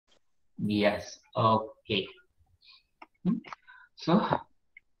Yes. Okay. So,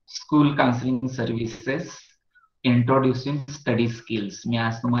 school counselling services introducing study skills. मी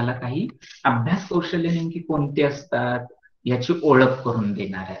आज तुम्हाला काही अभ्यास कौशल्य नेमकी कोणती असतात याची ओळख करून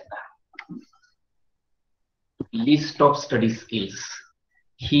देणार आहे. लिस्ट ऑफ स्टडी स्किल्स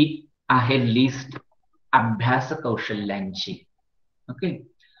ही आहे लिस्ट अभ्यास कौशल्यांची. Okay.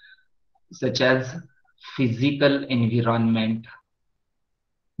 Such as physical environment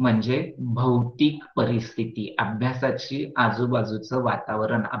म्हणजे भौतिक परिस्थिती, अभ्यासाची आजूबाजूचं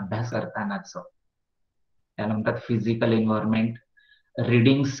वातावरण अभ्यास करतानाच. त्यानंतर फिजिकल एन्व्हायरमेंट,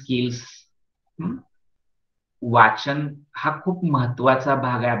 रीडिंग स्किल्स. वाचन हा खूप महत्वाचा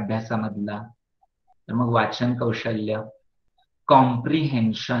भाग आहे अभ्यासामधला. तर मग वाचन कौशल्य.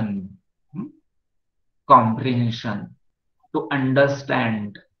 कॉम्प्रिहेन्शन, कॉम्प्रिहेन्शन टू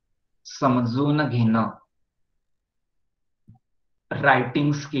अंडरस्टँड, समजून घेणं.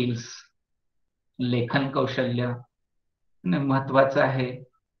 रायटिंग स्किल्स, लेखन कौशल्य महत्वाचं आहे.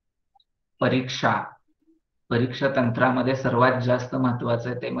 परीक्षा, परीक्षा तंत्रामध्ये सर्वात जास्त महत्वाचं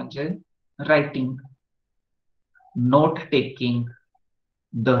आहे ते म्हणजे रायटिंग. नोट टेकिंग,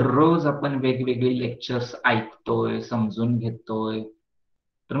 दररोज आपण वेगवेगळे लेक्चर्स ऐकतोय, समजून घेतोय,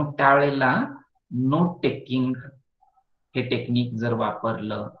 तर मग त्यावेळेला नोट टेकिंग हे टेक्निक जर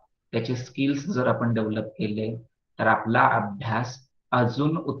वापरलं, त्याचे स्किल्स जर आपण डेव्हलप केले, तर आपला अभ्यास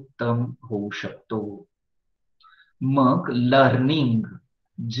अजून उत्तम होऊ शकतो. मग लर्निंग,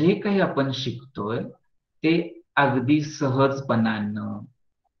 जे काही आपण शिकतोय ते अगदी सहजपणानं,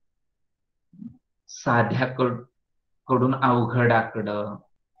 साध्याकडून अवघडाकडं,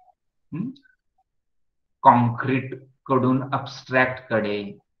 कॉन्क्रीट कडून अबस्ट्रॅक्ट कडे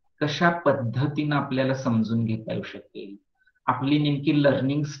कशा पद्धतीनं आपल्याला समजून घेता येऊ शकेल, आपली नेमकी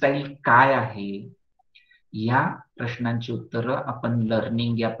लर्निंग स्टाईल काय आहे, या प्रश्नांची उत्तरं आपण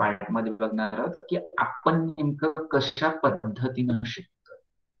लर्निंग या पार्ट मध्ये बघणार आहोत. की आपण नेमकं कशा पद्धतीनं शिकतो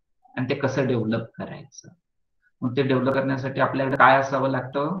आणि ते कसं डेव्हलप करायचं. मग ते डेव्हलप करण्यासाठी आपल्याकडे काय असावं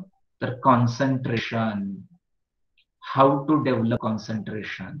लागतं, तर concentration. How to develop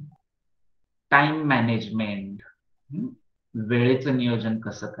concentration, time management, वेळेचं नियोजन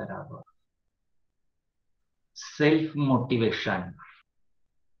कसं करावं, सेल्फ मोटिवेशन.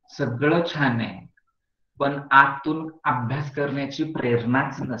 सगळं छान आहे, पण आतून अभ्यास करण्याची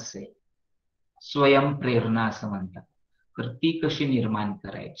प्रेरणाच नसेल, स्वयंप्रेरणा असं म्हणतात, तर ती कशी निर्माण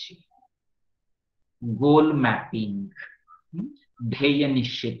करायची. गोल मॅपिंग, ध्येय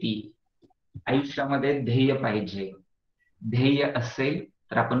निश्चिती. आयुष्यामध्ये ध्येय पाहिजे, ध्येय असेल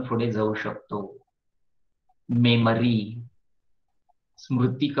तर आपण पुढे जाऊ शकतो. मेमरी,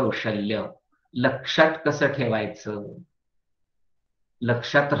 स्मृती कौशल्य, लक्षात कसं ठेवायचं,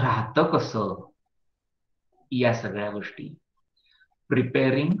 लक्षात राहतं कसं, या सगळ्या गोष्टी.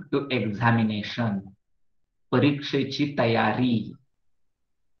 प्रिपेअरिंग टू एक्झामिनेशन, परीक्षेची तयारी.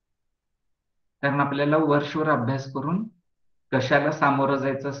 कारण आपल्याला वर्षभर अभ्यास करून कशाला सामोरं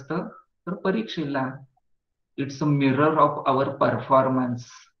जायचं असतं, तर परीक्षेला. It's a mirror of our performance,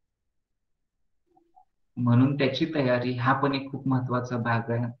 म्हणून त्याची तयारी हा पण एक खूप महत्वाचा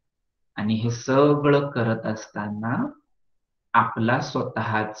भाग आहे. आणि हे सगळं करत असताना आपला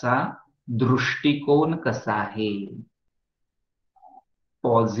स्वतःचा दृष्टिकोन कसा आहे,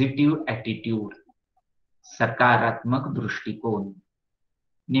 पॉझिटिव्ह ॲटिट्यूड, सकारात्मक दृष्टिकोन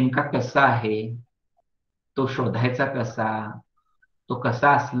नेमका कसा आहे, तो शोधायचा कसा, तो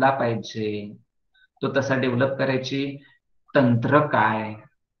कसा असला पाहिजे, तो तसा डेव्हलप करायची तंत्र काय,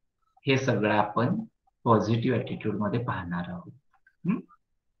 हे सगळं आपण पॉझिटिव्ह ॲटिट्यूड मध्ये पाहणार आहोत.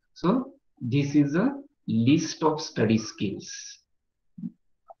 So this is a list of study skills.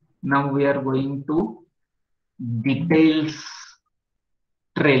 Now we R going to details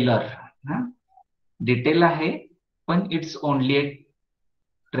trailer. Detail आहे पण it's only A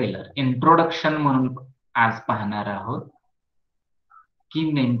trailer, introduction म्हणून आज पाहणार आहोत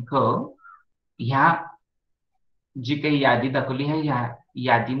की नेमकं ह्या जी काही यादी दाखवली आहे, ह्या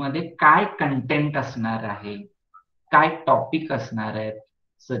यादीमध्ये काय कंटेंट असणार आहे, काय टॉपिक असणार आहेत.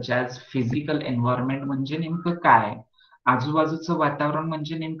 सच ॲज फिजिकल एन्व्हायरमेंट म्हणजे नेमकं काय, आजूबाजूचं वातावरण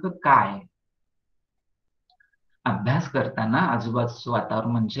म्हणजे नेमकं काय. अभ्यास करताना आजूबाजूचं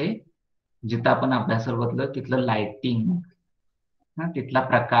वातावरण म्हणजे जिथं आपण अभ्यासाला बसलो तिथलं लाइटिंग, तिथला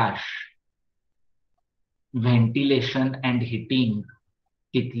प्रकाश, व्हेंटिलेशन अँड हिटिंग,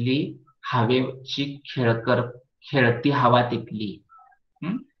 तिथली हवेची खेळती हवा,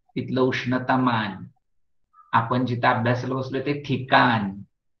 तिथलं उष्णतामान, आपण जिथं अभ्यासाला बसलोय ते ठिकाण,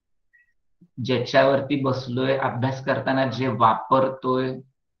 ज्याच्यावरती बसलोय अभ्यास करताना जे वापरतोय,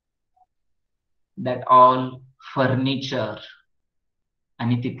 दॅट ऑल फर्निचर,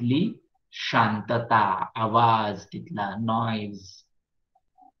 आणि तिथली शांतता, आवाज, तिथला नॉइज,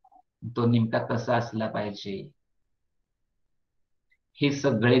 तो नेमका कसा असला पाहिजे, हे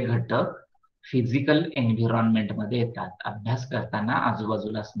सगळे घटक फिजिकल एन्व्हायरमेंट मध्ये येतात. अभ्यास करताना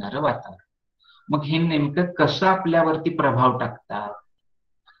आजूबाजूला असणारं वातावरण. मग हे नेमकं कसं आपल्यावरती प्रभाव टाकतात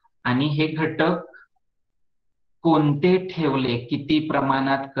आणि हे घटक कोणते ठेवले, किती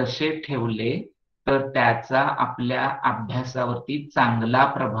प्रमाणात कसे ठेवले तर त्याचा आपल्या अभ्यासावरती चांगला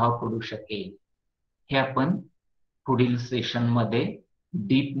प्रभाव पडू शकेल, हे आपण पुढील सेशन मध्ये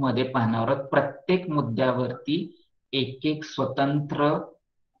डीप मध्ये पाहणार आहोत. प्रत्येक मुद्द्यावरती एक एक स्वतंत्र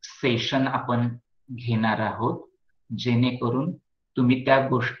सेशन आपण घेणार आहोत, जेणेकरून तुम्ही त्या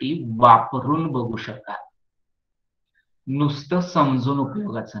गोष्टी वापरून बघू शकाल. नुसतं समजून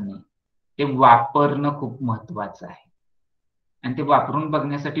उपयोगाचं नाही, ते वापरणं खूप महत्वाचं आहे. आणि ते वापरून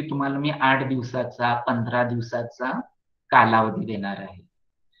बघण्यासाठी तुम्हाला मी 8 दिवसाचा 15 दिवसाचा कालावधी देणार आहे.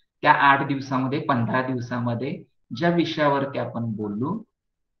 त्या 8 दिवसामध्ये 15 दिवसामध्ये ज्या विषयावरती आपण बोलू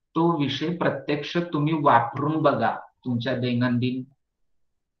तो विषय प्रत्यक्ष तुम्ही वापरून बघा तुमच्या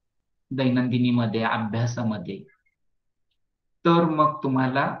दैनंदिनीमध्ये, अभ्यासामध्ये. तर मग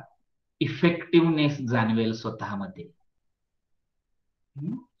तुम्हाला इफेक्टिव्हनेस जाणवेल स्वतःमध्ये.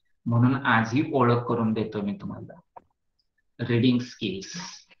 म्हणून आजही ओळख करून देतो मी तुम्हाला. रीडिंग स्किल्स,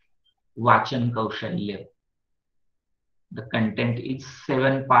 वाचन कौशल्य. The content is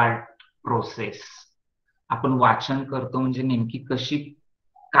 7 part process. आपण वाचन करतो म्हणजे नेमकी कशी,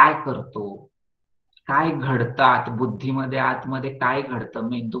 काय करतो, काय घडतात बुद्धीमध्ये, आतमध्ये काय घडतं,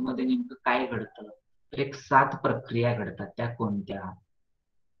 मेंदूमध्ये नेमकं काय घडतं, तर एक 7 प्रक्रिया घडतात. त्या कोणत्या,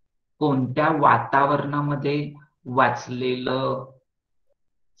 कोणत्या वातावरणामध्ये वाचलेलं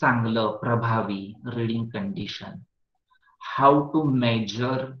चांगलं, प्रभावी, reading condition. How to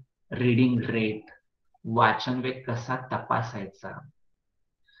major reading rate, वाचन वेग कसा तपासायचा.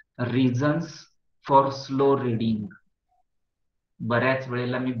 Reasons for slow reading. बऱ्याच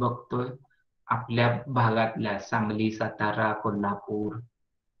वेळेला मी बघतोय आपल्या भागातल्या सांगली, सातारा, कोल्हापूर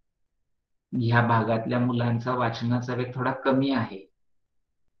ह्या भागातल्या मुलांचा वाचनाचा वेग थोडा कमी आहे.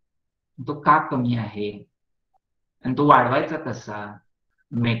 तो का कमी आहे आणि तो वाढवायचा कसा.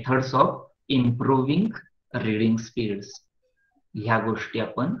 Methods of improving reading speeds, ह्या गोष्टी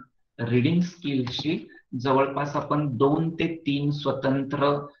आपण रीडिंग स्किलची जवळपास आपण 2 ते 3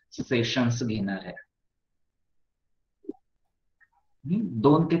 स्वतंत्र सेशन्स घेणार आहे.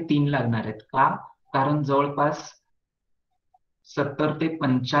 2 ते 3 लागणार आहेत. का, कारण जवळपास 70 ते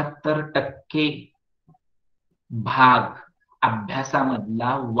 75% भाग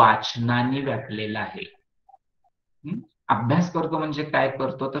अभ्यासामधला वाचनाने व्यापलेला आहे. अभ्यास करतो म्हणजे काय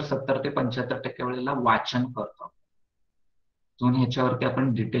करतो, तर 70 ते 75% वेळेला वाचन करतो. म्हणून ह्याच्यावरती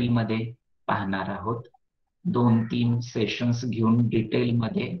आपण डिटेलमध्ये पाहणार आहोत. 2-3 सेशन्स घेऊन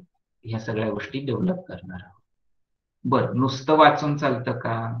डिटेलमध्ये ह्या सगळ्या गोष्टी डेव्हलप करणार आहोत. बरं, नुसतं वाचून चालतं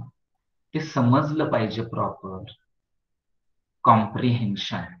का, ते समजलं पाहिजे प्रॉपर.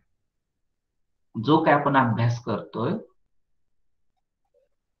 कॉम्प्रिहेन्शन, जो काय आपण अभ्यास करतोय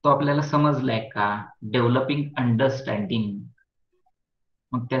तो आपल्याला समजलाय का. डेव्हलपिंग अंडरस्टँडिंग,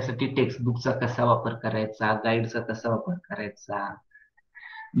 मग त्यासाठी टेक्स्टबुकचा कसा वापर करायचा, गाईडचा कसा वापर करायचा.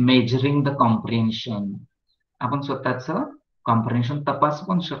 मेजरिंग द कॉम्प्रिहेन्शन, आपण स्वतःच कॉम्प्रिहेन्शन तपासू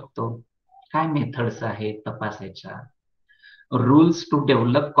पण शकतो. काय मेथड्स आहेत तपासायच्या. रूल्स टू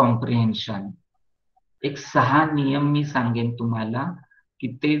डेव्हलप कॉम्प्रिहेन्शन, एक 6 नियम मी सांगेन तुम्हाला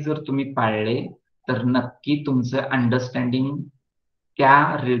की ते जर तुम्ही पाळले तर नक्की तुमचं अंडरस्टँडिंग,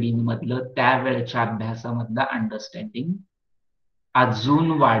 त्या रीडिंग मधलं, त्या वेळच्या अभ्यासामधलं अंडरस्टँडिंग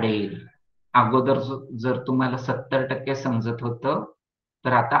अजून वाढेल. अगोदर जर तुम्हाला 70% समजत होतं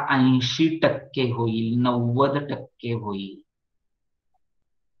तर आता 80% होईल, 90% होईल.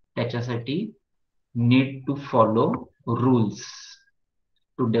 त्याच्यासाठी need to follow rules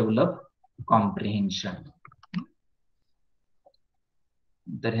to develop comprehension.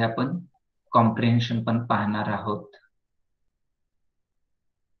 तर हे आपण कॉम्प्रिहेन्शन पण पाहणार आहोत.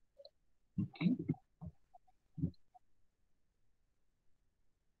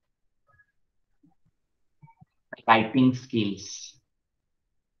 रायटिंग स्किल्स,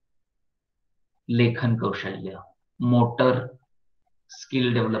 लेखन कौशल्य, मोटर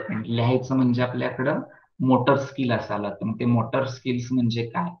स्किल डेव्हलपमेंट. लिहायचं म्हणजे आपल्याकडं मोटर स्किल असायला लागतं. मग ते मोटर स्किल्स म्हणजे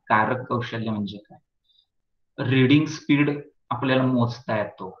काय, कारक कौशल्य म्हणजे काय. रीडिंग स्पीड आपल्याला मोजता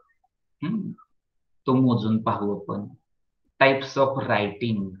येतो, तो मोजून पाहू आपण. टाइप्स ऑफ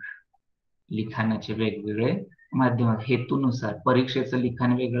रायटिंग, लिखाणाचे वेगवेगळे माध्यम, हेतूनुसार. परीक्षेचं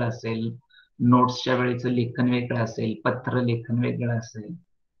लिखाण वेगळं असेल, नोट्सच्या वेळेचं लेखन वेगळं असेल, पत्र लेखन वेगळं असेल.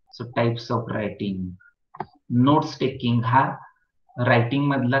 So types of writing. Notes taking, हा रायटिंग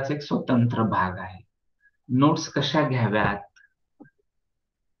मधलाच एक स्वतंत्र भाग आहे. नोट्स कशा घ्याव्यात,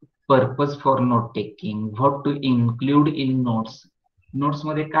 purpose for note taking, what to include in notes, notes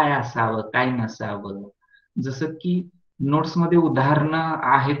मध्ये काय असावं काय नसावं. जसं की नोट्स मध्ये उदाहरणं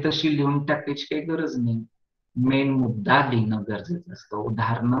आहे तशी लिहून टाकायची काही गरज नाही. मेन मुद्दा लिहिणं गरजेचं असतं,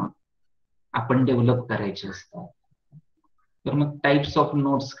 उदाहरणं आपण डेव्हलप करायची असतात. तर मग टाइप्स ऑफ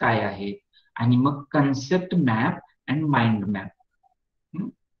नोट्स काय आहेत, आणि मग concept map and mind map.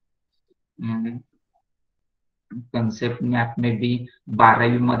 Concept map may be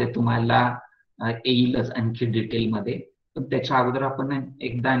 12वी मध्ये तुम्हाला येईलच आणखी डिटेल मध्ये, पण त्याच्या अगोदर आपण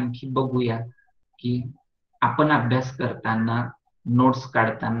एकदा आणखी बघूया की आपण अभ्यास करताना, नोट्स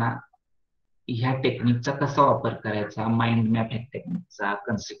काढताना ह्या टेक्निकचा कसा वापर करायचा, माइंड मॅप ह्या टेक्निकचा,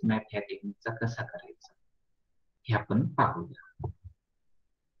 कन्सेप्ट मॅप ह्या टेक्निकचा कसा करायचा हे आपण पाहूया.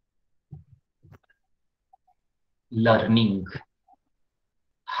 Learning,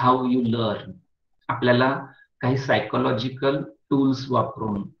 how you learn. आपल्याला काही सायकोलॉजिकल टूल्स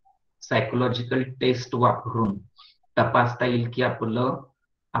वापरून, सायकोलॉजिकल टेस्ट वापरून तपासता येईल की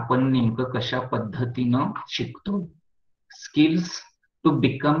आपण नेमकं कशा पद्धतीनं शिकतो. Skills to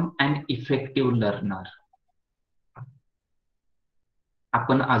become an effective learner.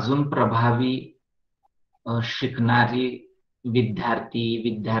 आपण अजून प्रभावी शिकणारी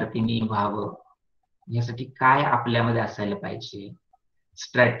विद्यार्थिनी व्हावं यासाठी काय आपल्यामध्ये असायला पाहिजे.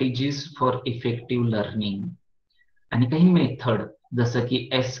 स्ट्रॅटेजीज फॉर इफेक्टिव्ह लर्निंग आणि काही मेथड, जसं की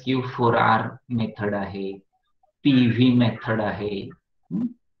SQ4R मेथड आहे, PV मेथड आहे.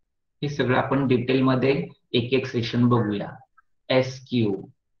 हे सगळं आपण डिटेलमध्ये एक एक सेशन बघूया. SQ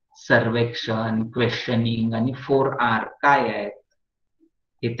सर्वेक्षण, क्वेश्चनिंग आणि 4R काय आहे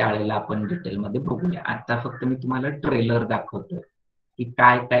हे त्यावेळेला आपण डिटेलमध्ये बघूया. आता फक्त मी तुम्हाला ट्रेलर दाखवतोय की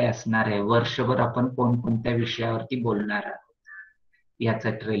काय काय असणार आहे, वर्षभर आपण कोणकोणत्या विषयावरती बोलणार आहोत याचा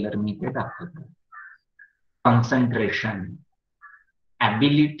ट्रेलर मी ते दाखवतो. Concentration,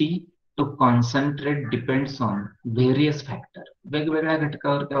 ability to concentrate depends on various factor. वेगवेगळ्या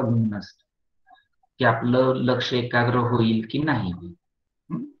घटकावर ते अवलंबून असतं की आपलं लक्ष एकाग्र होईल की नाही.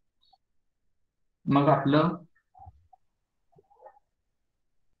 मग आपलं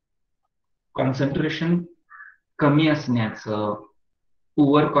कॉन्सन्ट्रेशन कमी असण्याचं,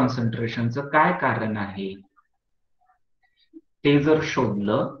 पुअर कॉन्सन्ट्रेशनचं काय कारण आहे ते जर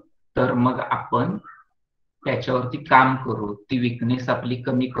शोधलं तर मग आपण त्याच्यावरती काम करू, ती विकनेस आपली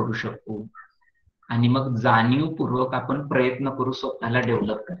कमी करू शकू आणि मग जाणीवपूर्वक आपण प्रयत्न करू स्वतःला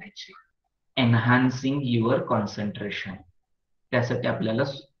डेव्हलप करायचे. एनहान्सिंग युअर कॉन्सन्ट्रेशन, त्यासाठी आपल्याला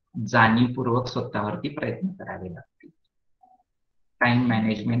जाणीवपूर्वक स्वतःवरती प्रयत्न करावे लागतील. टाइम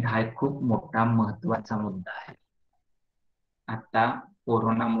मॅनेजमेंट हा एक खूप मोठा महत्वाचा मुद्दा आहे. आता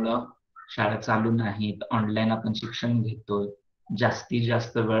कोरोनामुळं शाळा चालू नाहीत, ऑनलाईन आपण शिक्षण घेतोय, जास्तीत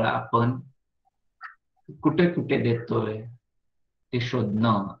जास्त वेळ आपण कुठे कुठे देतोय ते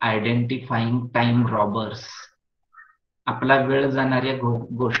शोधणं. आयडेंटिफाईंग टाइम रॉबर्स, आपला वेळ जाणाऱ्या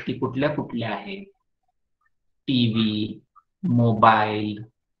गोष्टी कुठल्या कुठल्या आहेत. TV, mobile,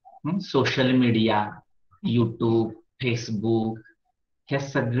 social media, YouTube, Facebook, हे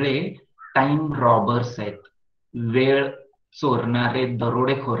सगळे टाइम रॉबर्स आहेत, वेळ चोरणारे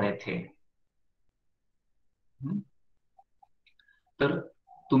दरोडेखोर आहेत हे. तर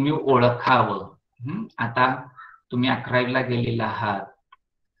तुम्ही ओळखावं. आता तुम्ही 11वीला गेलेला आहात,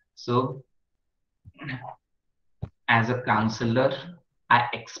 so as a counsellor I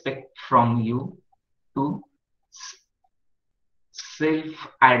expect from you to self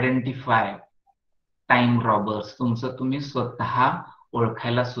identify time robbers. तुमचं तुम्ही स्वतः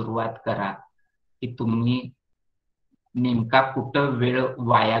ओळखायला सुरुवात करा की तुम्ही नेमका कुठं वेळ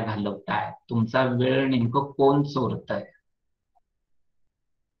वाया घालवताय, तुमचा वेळ नेमकं कोण चोरतय.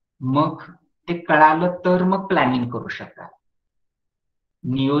 मग ते कळालं तर मग प्लॅनिंग करू शकाल,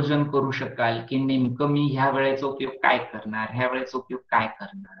 नियोजन करू शकाल की नेमकं मी ह्या वेळेचा उपयोग काय करणार, ह्या वेळेचा उपयोग काय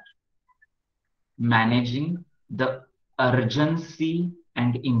करणार. Managing the urgency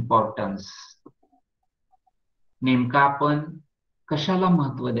and importance, नेमकं आपण कशाला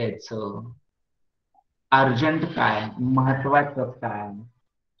महत्व द्यायचं, अर्जंट काय, महत्वाचं काय,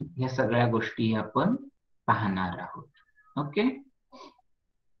 या सगळ्या गोष्टी आपण पाहणार आहोत. ओके.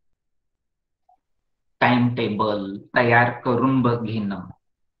 टाइम टेबल तयार करून घेणं,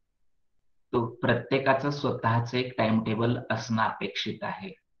 तो प्रत्येकाचं स्वतःच एक टाइम टेबल असणं अपेक्षित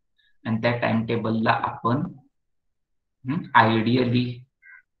आहे आणि त्या टाइम टेबलला आपण आयडियली,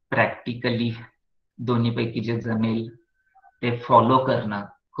 प्रॅक्टिकली, दोन्हीपैकी जे जमेल ते फॉलो करणं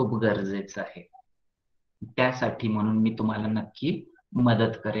खूप गरजेचं आहे. त्यासाठी म्हणून मी तुम्हाला नक्की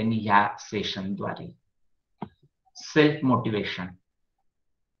मदत करेन या सेशनद्वारे. Self motivation,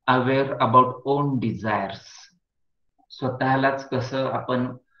 aware about on desires, स्वतःलाच कसं आपण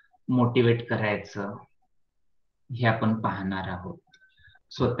मोटिवेट करायचं हे आपण पाहणार आहोत.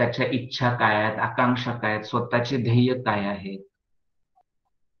 स्वतःच्या इच्छा काय आहेत, आकांक्षा काय आहेत, स्वतःचे ध्येय काय आहेत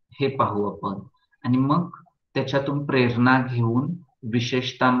हे पाहू आपण. आणि मग त्याच्यातून प्रेरणा घेऊन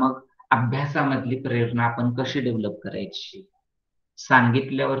विशेषतः मग अभ्यासामधली प्रेरणा आपण कशी डेव्हलप करायची,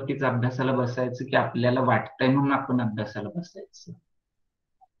 सांगितल्यावरतीच अभ्यासाला बसायचं की आपल्याला वाटतंय म्हणून आपण अभ्यासाला बसायचं.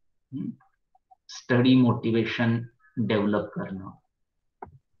 स्टडी मोटिवेशन डेव्हलप करणं.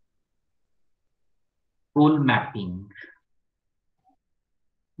 गोल मॅपिंग,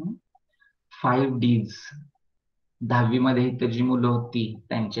 5 Ds. 10वी मध्ये इथं जी मुलं होती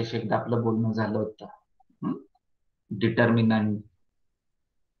त्यांच्याशी एकदा आपलं बोलणं झालं होतं. Determinant,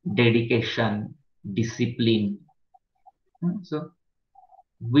 dedication, discipline. So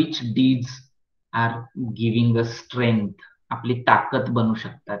which these are giving a strength, आपली ताकद बनू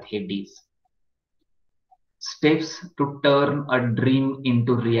शकतात हे DS. Steps to turn a dream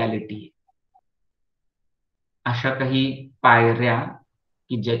into reality, अशा काही पायऱ्या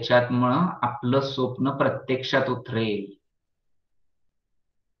की ज्याच्यातमुळं आपलं स्वप्न प्रत्यक्षात उतरेल.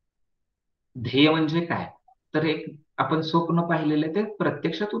 ध्येय म्हणजे काय, तर एक आपण स्वप्न पाहिलेलं ते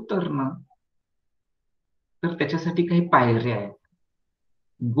प्रत्यक्षात उतरणं. तर त्याच्यासाठी काही पायऱ्या आहेत.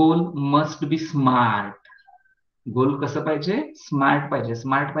 गोल मस्ट बी स्मार्ट. गोल कसं पाहिजे, स्मार्ट पाहिजे.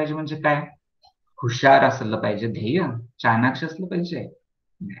 स्मार्ट पाहिजे म्हणजे काय, हुशार असलं पाहिजे ध्येय, चाणाक्ष असलं पाहिजे.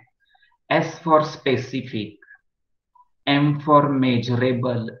 S for specific, M for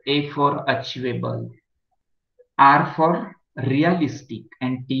measurable, A for achievable, R for realistic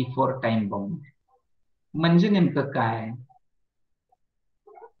and T for time bound. म्हणजे नेमकं काय,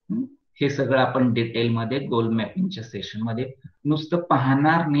 हे सगळं आपण डिटेलमध्ये गोल मॅपिंगच्या सेशन मध्ये नुसतं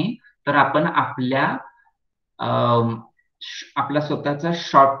पाहणार नाही, तर आपण आपला स्वतःचा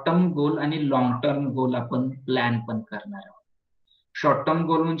शॉर्ट टर्म गोल आणि लॉंग टर्म गोल आपण प्लॅन पण करणार आहोत. शॉर्ट टर्म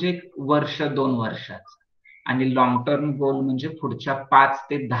गोल म्हणजे 1 वर्ष 2 वर्षाचं, आणि लॉंग टर्म गोल म्हणजे पुढच्या 5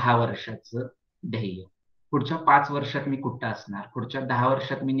 ते 10 वर्षाचं ध्येय. पुढच्या 5 वर्षात मी कुठं असणार, पुढच्या 10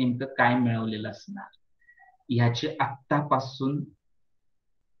 वर्षात मी नेमकं काय मिळवलेलं असणार, ह्याची आत्तापासून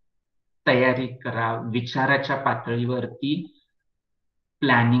तयारी करा. विचाराच्या पातळीवरती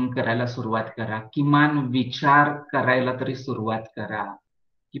प्लॅनिंग करायला सुरुवात करा. किमान विचार करायला तरी सुरुवात करा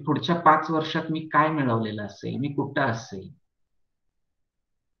की पुढच्या 5 वर्षात मी काय मिळवलेलं असेल, मी कुठं असेल.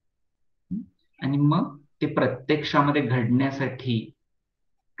 आणि मग ते प्रत्यक्षामध्ये घडण्यासाठी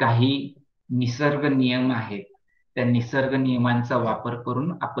काही निसर्ग नियम आहेत. त्या निसर्ग नियमांचा वापर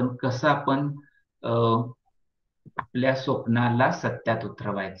करून आपण कसं आपल्या स्वप्नाला सत्यात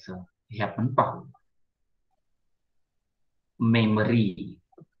उतरवायचं हे आपण पाहू. मेमरी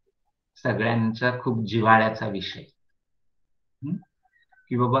सगळ्यांचा खूप जिव्हाळ्याचा विषय,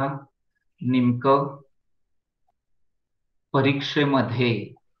 की बाबा नेमकं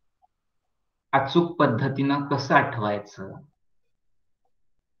परीक्षेमध्ये अचूक पद्धतीनं कसं आठवायचं.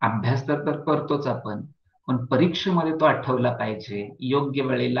 अभ्यास तर करतोच आपण, पण परीक्षेमध्ये तो आठवला पाहिजे. योग्य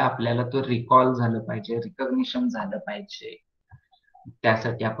वेळेला आपल्याला तो रिकॉल झालं पाहिजे, रिकॉग्निशन झालं पाहिजे.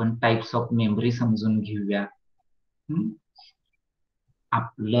 त्यासाठी आपण टाइप्स ऑफ मेमरी समजून घेऊया.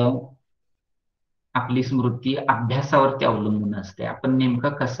 आपली स्मृती अभ्यासावरती अवलंबून असते. आपण नेमका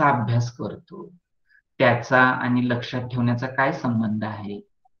कसा अभ्यास करतो, त्याचा आणि लक्षात ठेवण्याचा काय संबंध आहे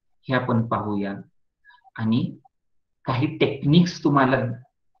हे आपण पाहूया. आणि काही टेक्निक्स तुम्हाला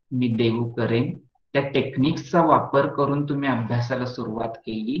मी देऊ करेन. त्या टेक्निक्सचा वापर करून तुम्ही अभ्यासाला सुरुवात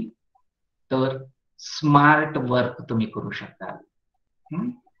केली तर स्मार्ट वर्क तुम्ही करू शकाल.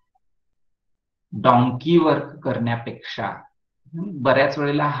 डॉंकी वर्क करण्यापेक्षा बऱ्याच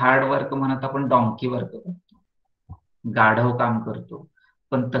वेळेला हार्ड वर्क म्हणत आपण डॉंकी वर्क करतो, गाढव काम करतो.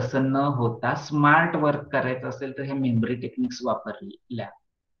 पण तसं न होता स्मार्ट वर्क करायचं असेल तर हे मेमरी टेक्निक्स वापरल्या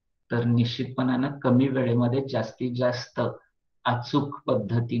तर निश्चितपणानं कमी वेळेमध्ये जास्तीत जास्त अचूक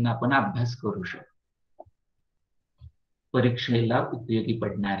पद्धतीनं आपण अभ्यास करू शकतो. परीक्षेला उपयोगी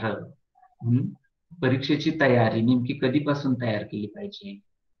पडणार. परीक्षेची तयारी नेमकी कधीपासून तयार केली पाहिजे,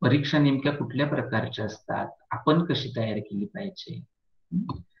 परीक्षा नेमक्या कुठल्या प्रकारच्या असतात, आपण कशी तयारी केली पाहिजे.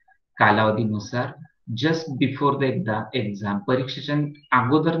 कालावधीनुसार जस्ट बिफोर द एक्झाम, परीक्षेच्या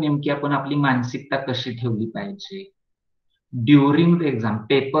अगोदर नेमकी आपण आपली मानसिकता कशी ठेवली पाहिजे. ड्युरिंग द एक्झाम,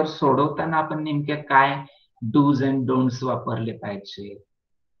 पेपर सोडवताना आपण नेमक्या काय डूज अँड डोंट्स वापरले पाहिजे.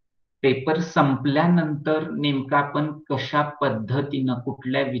 पेपर संपल्यानंतर नेमका आपण कशा पद्धतीनं,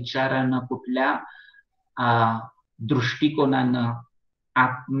 कुठल्या विचारानं, कुठल्या दृष्टिकोनानं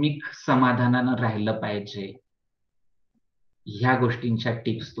आत्मिक समाधानानं राहिलं पाहिजे. ह्या गोष्टींच्या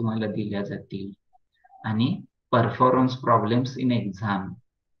टिप्स तुम्हाला दिल्या जातील. आणि परफॉर्मन्स प्रॉब्लेम्स इन एक्झाम,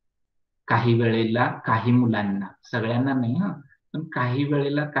 काही वेळेला काही मुलांना, सगळ्यांना नाही हं, पण काही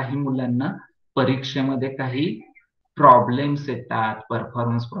वेळेला काही मुलांना परीक्षेमध्ये काही प्रॉब्लेम्स येतात,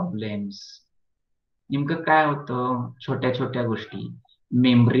 परफॉर्मन्स प्रॉब्लेम्स. नेमकं काय होतं, छोट्या छोट्या गोष्टी,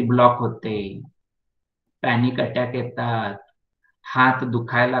 मेमरी ब्लॉक होते, पॅनिक अटॅक येतात, हात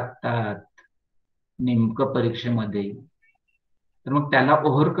दुखायला लागतात नेमकं परीक्षेमध्ये. तर मग त्याला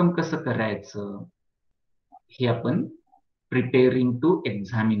ओव्हरकम कसं करायचं, हे आपण प्रिपेअरिंग टू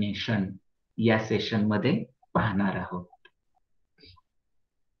एक्झामिनेशन या सेशनमध्ये पाहणार आहोत.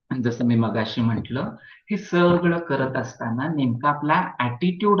 जसं मी मगाशी म्हटलं, हे सगळं करत असताना नेमका आपला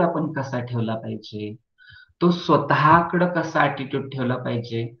ॲटिट्यूड आपण कसा ठेवला पाहिजे, तो स्वतःकडे कसा ॲटिट्यूड ठेवला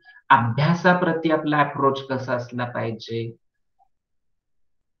पाहिजे, अभ्यासाप्रती आपला अप्रोच कसा असला पाहिजे,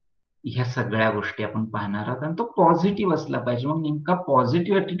 ह्या सगळ्या गोष्टी आपण पाहणार आहोत आणि तो पॉझिटिव्ह असला पाहिजे. मग नेमका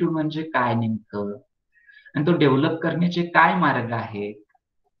पॉझिटिव्ह ॲटिट्यूड म्हणजे काय नेमकं आणि तो डेव्हलप करण्याचे काय मार्ग आहेत,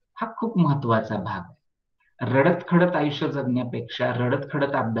 हा खूप महत्वाचा भाग आहे. रडत-खडत आयुष्य जगण्यापेक्षा,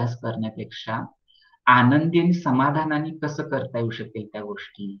 रडत-खडत अभ्यास करण्यापेक्षा आनंदी आणि समाधानाने कसं करता येऊ शकेल त्या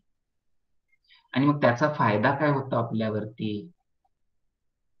गोष्टी आणि मग त्याचा फायदा काय होतो आपल्यावरती,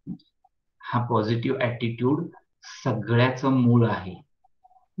 हा पॉझिटिव्ह ॲटिट्यूड सगळ्याचं मूळ आहे.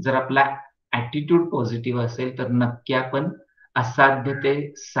 जर आपला ॲटिट्यूड पॉझिटिव्ह असेल तर नक्की आपण असाध्य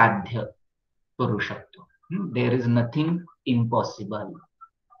ते साध्य करू शकतो. There is nothing impossible.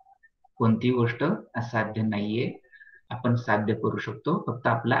 कोणती गोष्ट असाध्य नाहीये, आपण साध्य करू शकतो. फक्त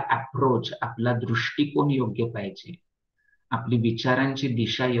आपला अप्रोच, आपला दृष्टिकोन योग्य पाहिजे, आपली विचारांची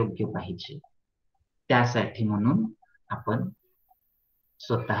दिशा योग्य पाहिजे. त्यासाठी म्हणून आपण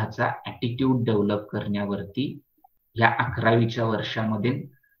स्वतःचा ॲटिट्यूड डेव्हलप करण्यावरती या 11वीच्या वर्षामध्ये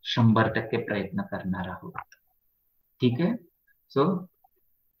 100% प्रयत्न करणार आहोत. ठीक आहे. So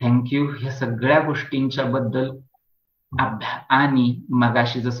thank you. ह्या सगळ्या गोष्टींच्या बद्दल आणि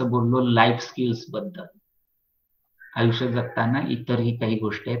मगाशी जसं बोललो लाईफ स्किल्स बद्दल, आयुष्य जगताना इतरही काही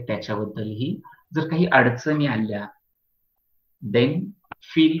गोष्टी आहेत त्याच्याबद्दलही जर काही अडचणी आल्या, then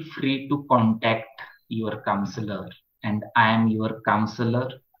feel free to contact your counselor and I am your counselor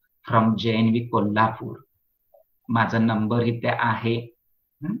from JNV Kolhapur. माझा नंबर इथे आहे,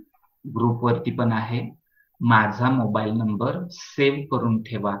 ग्रुपवरती पण आहे. माझा मोबाईल नंबर सेव्ह करून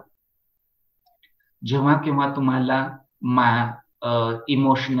ठेवा. जेव्हा केव्हा तुम्हाला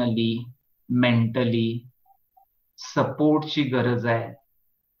इमोशनली, मेंटली सपोर्टची गरज आहे,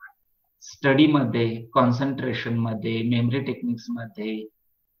 स्टडीमध्ये, कॉन्सन्ट्रेशनमध्ये, मेमरी टेक्निक्समध्ये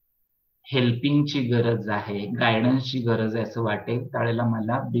हेल्पिंगची गरज आहे, गायडन्सची गरज आहे असं वाटेल, त्यावेळेला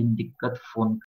मला बिनदिक्कत फोन